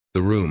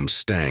The room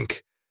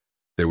stank.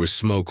 There was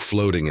smoke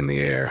floating in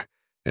the air,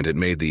 and it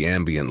made the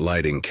ambient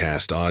lighting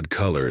cast odd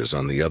colors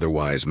on the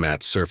otherwise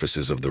matte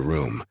surfaces of the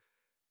room.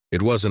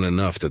 It wasn't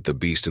enough that the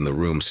beast in the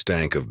room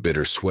stank of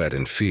bitter sweat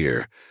and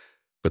fear,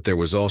 but there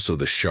was also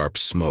the sharp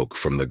smoke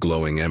from the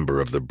glowing ember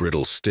of the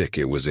brittle stick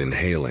it was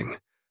inhaling.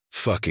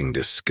 Fucking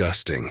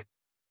disgusting.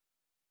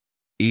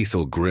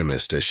 Aethel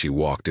grimaced as she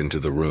walked into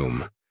the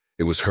room.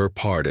 It was her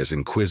part as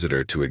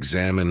inquisitor to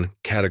examine,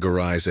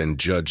 categorize, and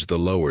judge the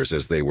lowers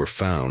as they were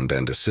found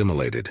and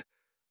assimilated,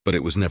 but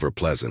it was never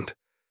pleasant.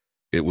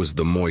 It was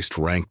the moist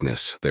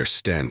rankness, their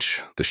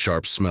stench, the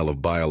sharp smell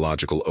of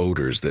biological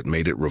odors that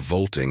made it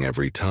revolting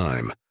every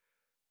time.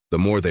 The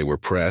more they were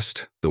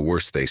pressed, the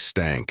worse they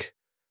stank.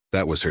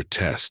 That was her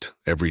test,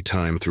 every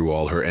time through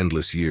all her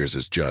endless years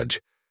as judge,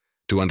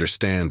 to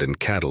understand and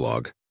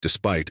catalogue,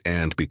 despite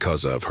and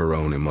because of her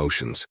own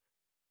emotions.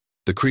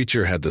 The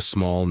creature had the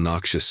small,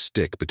 noxious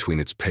stick between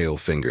its pale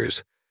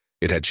fingers.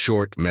 It had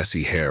short,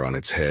 messy hair on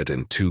its head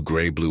and two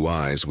gray-blue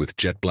eyes with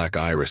jet-black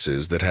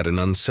irises that had an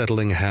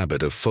unsettling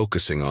habit of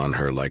focusing on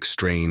her like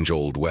strange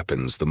old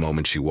weapons the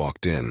moment she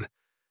walked in.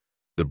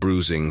 The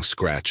bruising,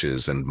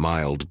 scratches, and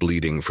mild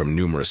bleeding from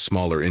numerous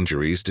smaller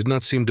injuries did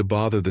not seem to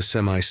bother the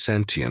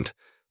semi-sentient,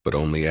 but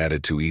only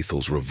added to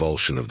Aethel's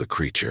revulsion of the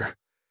creature.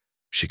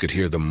 She could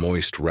hear the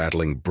moist,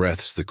 rattling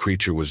breaths the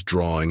creature was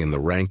drawing in the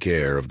rank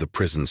air of the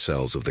prison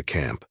cells of the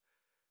camp.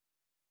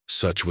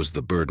 Such was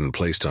the burden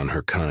placed on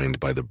her kind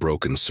by the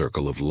broken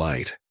circle of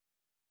light.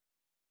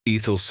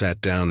 Aethel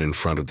sat down in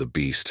front of the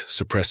beast,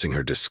 suppressing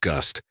her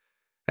disgust,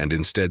 and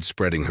instead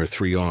spreading her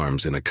 3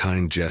 arms in a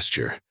kind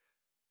gesture.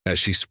 As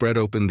she spread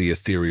open the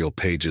ethereal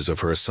pages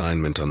of her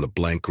assignment on the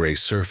blank gray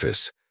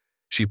surface,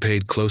 she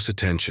paid close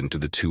attention to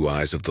the 2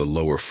 eyes of the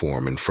lower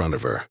form in front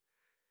of her.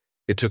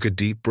 It took a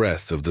deep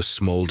breath of the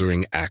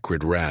smoldering,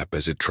 acrid wrap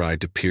as it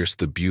tried to pierce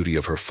the beauty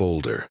of her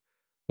folder,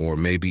 or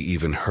maybe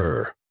even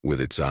her,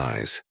 with its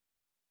eyes.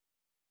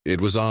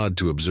 It was odd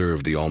to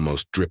observe the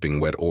almost dripping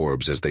wet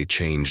orbs as they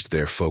changed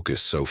their focus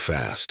so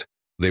fast.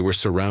 They were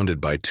surrounded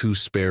by 2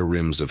 spare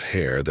rims of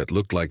hair that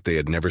looked like they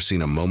had never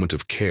seen a moment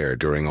of care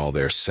during all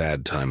their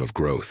sad time of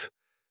growth.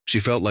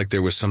 She felt like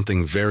there was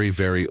something very,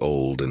 very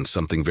old and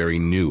something very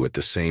new at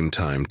the same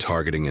time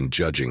targeting and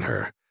judging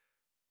her.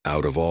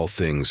 Out of all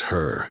things,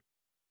 her.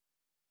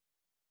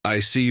 "I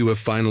see you have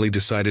finally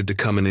decided to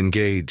come and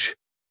engage."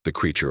 The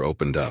creature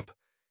opened up.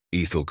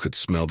 Aethel could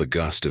smell the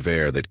gust of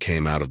air that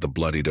came out of the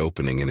bloodied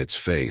opening in its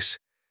face.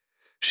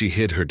 She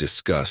hid her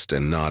disgust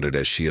and nodded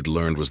as she had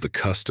learned was the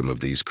custom of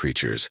these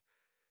creatures.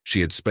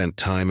 She had spent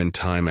time and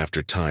time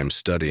after time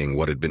studying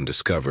what had been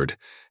discovered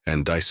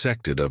and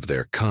dissected of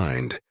their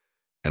kind,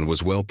 and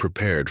was well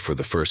prepared for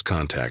the first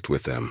contact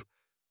with them,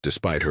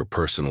 despite her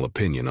personal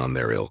opinion on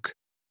their ilk.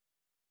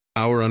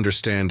 "Our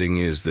understanding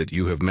is that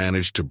you have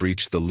managed to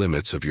breach the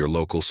limits of your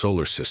local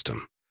solar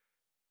system.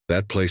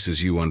 That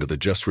places you under the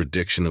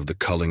jurisdiction of the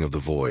culling of the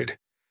void.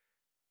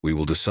 We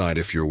will decide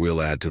if your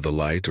will add to the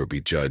light or be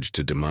judged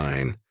to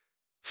demine."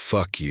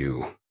 "Fuck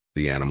you,"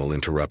 the animal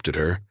interrupted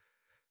her,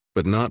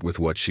 but not with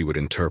what she would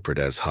interpret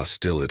as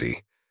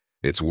hostility.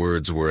 Its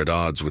words were at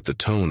odds with the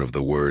tone of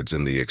the words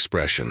and the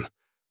expression.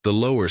 The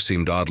lower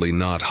seemed oddly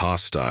not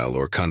hostile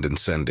or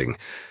condescending,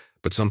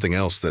 but something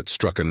else that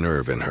struck a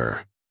nerve in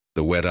her.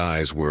 The wet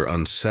eyes were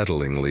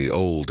unsettlingly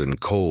old and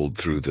cold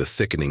through the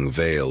thickening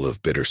veil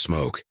of bitter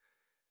smoke.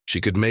 She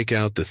could make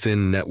out the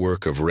thin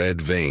network of red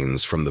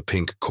veins from the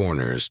pink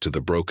corners to the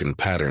broken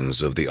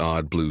patterns of the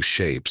odd blue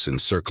shapes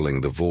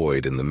encircling the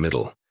void in the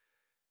middle.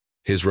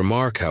 His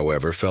remark,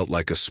 however, felt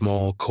like a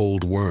small,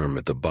 cold worm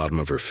at the bottom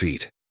of her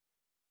feet.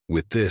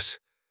 "With this,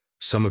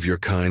 some of your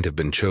kind have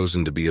been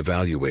chosen to be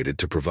evaluated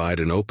to provide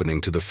an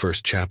opening to the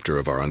first chapter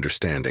of our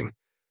understanding.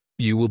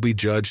 You will be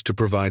judged to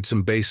provide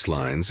some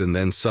baselines and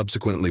then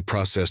subsequently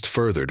processed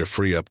further to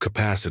free up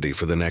capacity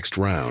for the next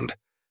round."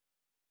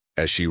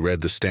 As she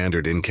read the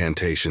standard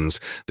incantations,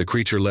 the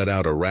creature let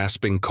out a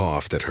rasping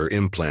cough that her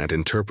implant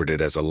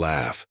interpreted as a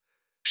laugh.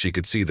 She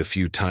could see the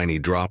few tiny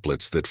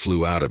droplets that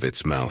flew out of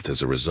its mouth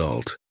as a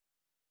result.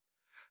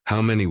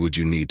 "How many would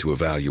you need to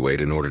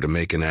evaluate in order to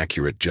make an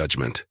accurate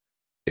judgment?"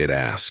 it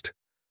asked.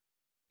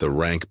 The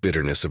rank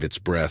bitterness of its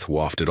breath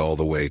wafted all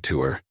the way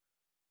to her.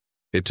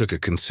 It took a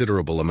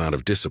considerable amount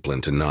of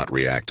discipline to not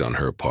react on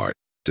her part,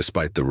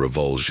 despite the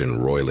revulsion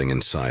roiling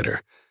inside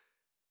her.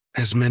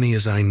 "As many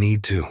as I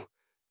need to.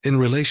 In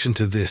relation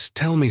to this,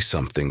 tell me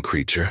something,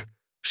 creature,"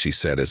 she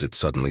said as it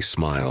suddenly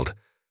smiled.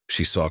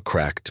 She saw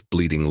cracked,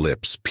 bleeding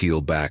lips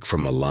peel back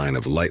from a line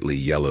of lightly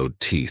yellowed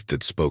teeth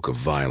that spoke of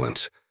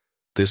violence.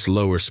 This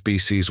lower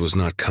species was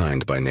not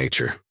kind by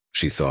nature,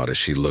 she thought as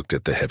she looked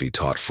at the heavy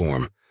taut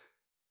form.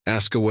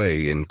 "Ask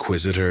away,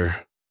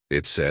 inquisitor,"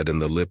 it said,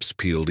 and the lips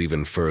peeled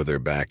even further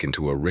back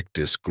into a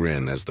rictus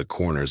grin as the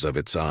corners of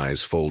its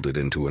eyes folded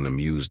into an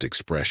amused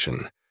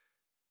expression.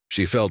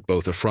 She felt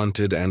both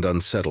affronted and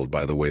unsettled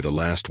by the way the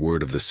last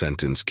word of the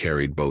sentence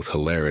carried both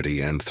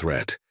hilarity and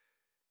threat.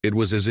 It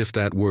was as if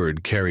that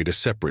word carried a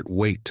separate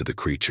weight to the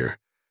creature.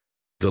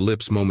 The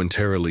lips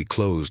momentarily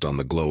closed on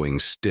the glowing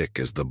stick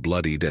as the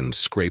bloodied and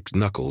scraped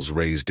knuckles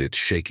raised it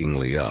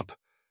shakingly up.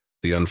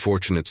 The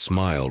unfortunate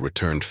smile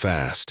returned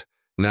fast,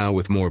 now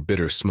with more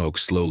bitter smoke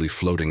slowly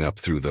floating up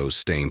through those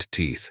stained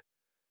teeth.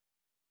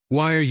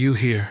 "Why are you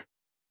here?"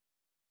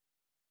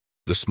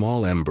 The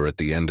small ember at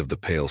the end of the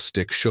pale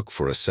stick shook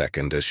for a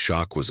second as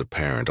shock was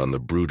apparent on the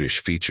brutish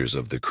features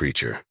of the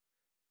creature.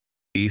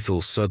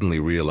 Aethel suddenly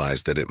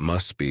realized that it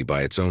must be,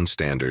 by its own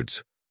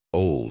standards,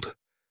 old.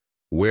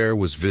 Wear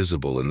was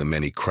visible in the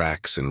many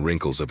cracks and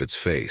wrinkles of its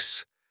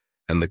face,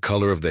 and the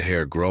color of the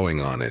hair growing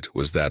on it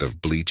was that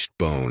of bleached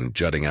bone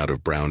jutting out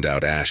of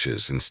browned-out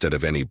ashes instead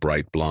of any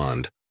bright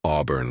blonde,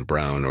 auburn,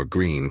 brown, or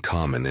green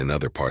common in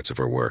other parts of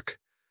her work.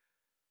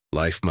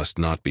 Life must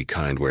not be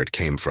kind where it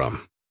came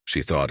from,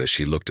 she thought as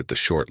she looked at the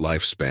short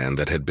lifespan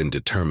that had been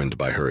determined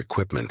by her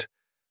equipment.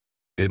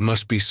 It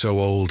must be so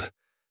old.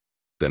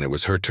 Then it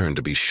was her turn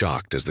to be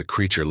shocked as the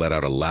creature let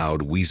out a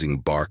loud, wheezing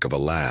bark of a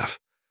laugh.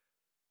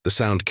 The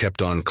sound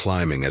kept on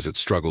climbing as it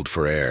struggled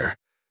for air,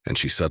 and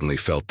she suddenly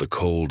felt the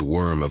cold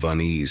worm of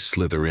unease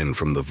slither in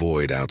from the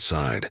void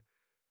outside.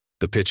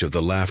 The pitch of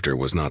the laughter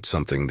was not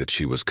something that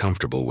she was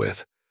comfortable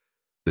with.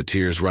 The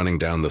tears running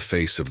down the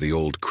face of the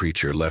old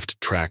creature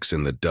left tracks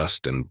in the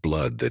dust and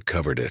blood that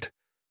covered it.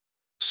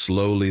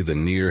 Slowly, the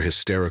near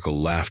hysterical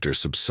laughter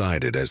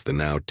subsided as the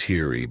now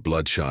teary,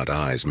 bloodshot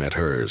eyes met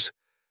hers.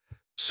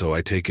 "So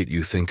I take it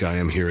you think I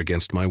am here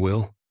against my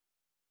will?"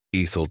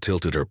 Aethel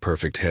tilted her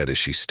perfect head as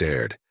she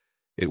stared.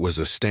 It was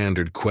a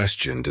standard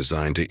question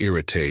designed to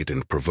irritate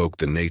and provoke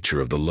the nature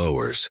of the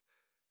lowers.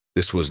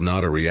 This was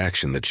not a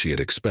reaction that she had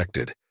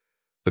expected.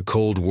 The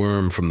cold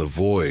worm from the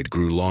void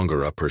grew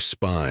longer up her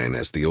spine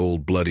as the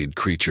old bloodied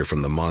creature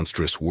from the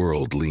monstrous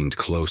world leaned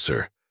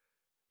closer.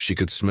 She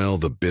could smell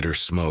the bitter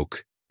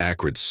smoke,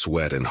 acrid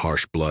sweat, and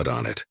harsh blood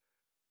on it.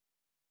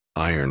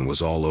 Iron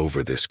was all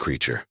over this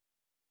creature.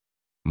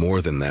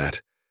 More than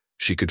that,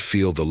 she could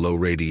feel the low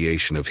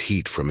radiation of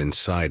heat from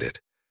inside it.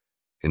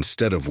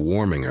 Instead of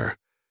warming her,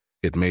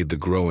 it made the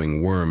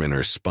growing worm in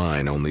her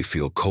spine only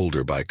feel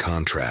colder by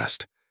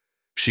contrast.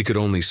 She could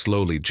only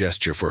slowly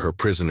gesture for her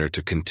prisoner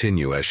to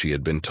continue as she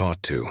had been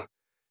taught to.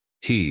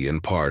 He,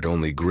 in part,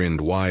 only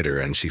grinned wider,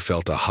 and she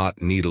felt a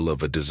hot needle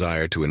of a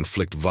desire to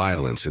inflict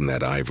violence in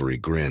that ivory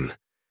grin.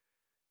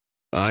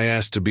 "I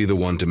asked to be the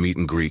one to meet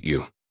and greet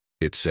you,"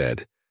 it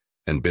said,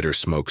 and bitter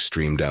smoke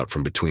streamed out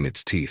from between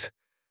its teeth.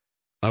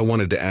 "I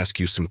wanted to ask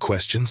you some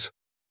questions."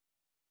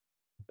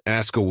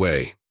 "Ask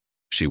away."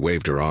 She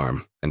waved her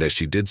arm, and as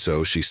she did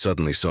so, she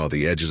suddenly saw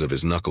the edges of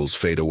his knuckles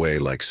fade away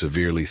like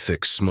severely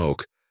thick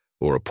smoke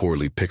or a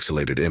poorly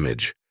pixelated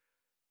image.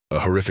 A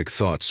horrific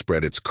thought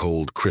spread its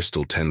cold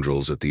crystal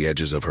tendrils at the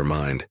edges of her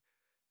mind.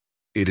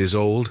 "It is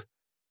old?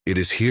 It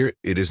is here?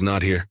 It is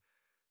not here?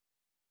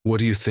 What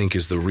do you think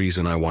is the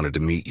reason I wanted to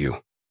meet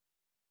you?"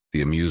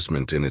 The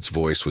amusement in its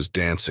voice was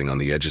dancing on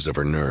the edges of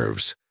her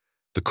nerves.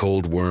 The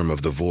cold worm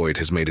of the void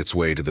has made its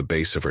way to the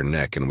base of her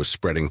neck and was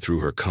spreading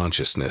through her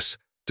consciousness,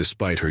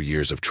 despite her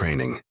years of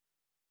training.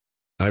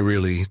 "I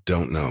really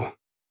don't know,"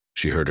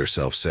 she heard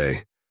herself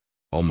say,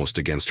 almost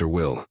against her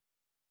will.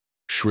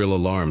 Shrill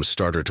alarms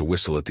started to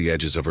whistle at the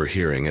edges of her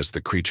hearing as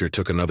the creature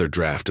took another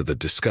draft of the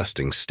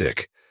disgusting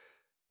stick.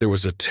 There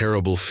was a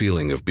terrible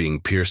feeling of being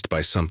pierced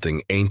by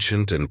something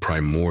ancient and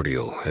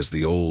primordial as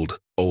the old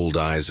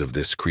eyes of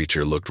this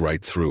creature looked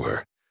right through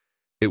her.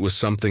 It was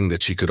something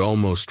that she could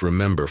almost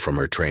remember from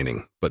her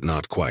training, but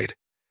not quite.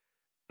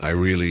 "I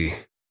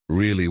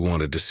really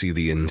wanted to see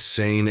the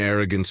insane,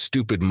 arrogant,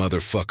 stupid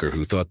motherfucker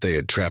who thought they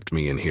had trapped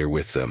me in here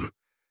with them,"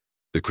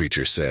 the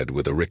creature said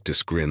with a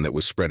rictus grin that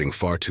was spreading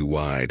far too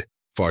wide,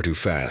 far too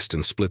fast,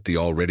 and split the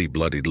already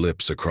bloodied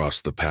lips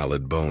across the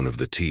pallid bone of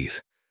the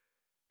teeth.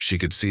 She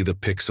could see the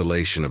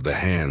pixelation of the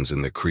hands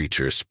in the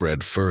creature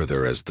spread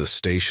further as the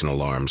station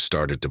alarm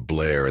started to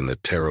blare in the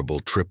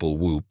terrible triple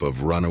whoop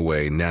of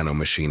runaway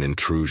nanomachine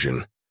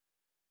intrusion.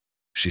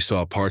 She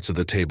saw parts of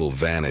the table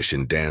vanish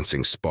in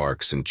dancing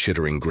sparks and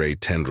chittering gray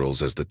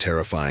tendrils as the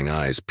terrifying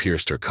eyes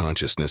pierced her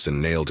consciousness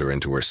and nailed her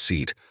into her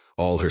seat,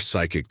 all her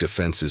psychic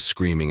defenses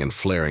screaming and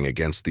flaring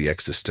against the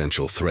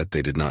existential threat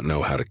they did not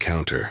know how to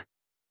counter.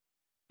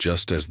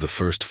 Just as the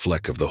first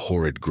fleck of the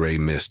horrid gray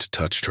mist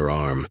touched her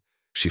arm,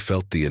 she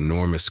felt the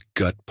enormous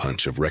gut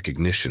punch of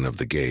recognition of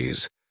the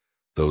gaze.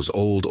 Those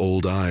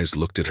old eyes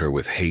looked at her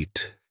with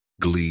hate,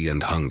 glee,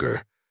 and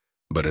hunger,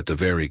 but at the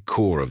very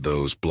core of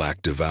those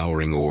black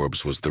devouring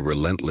orbs was the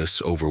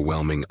relentless,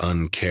 overwhelming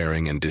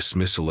uncaring and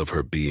dismissal of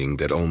her being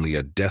that only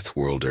a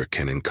deathworlder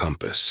can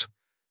encompass.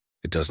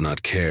 It does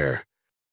not care.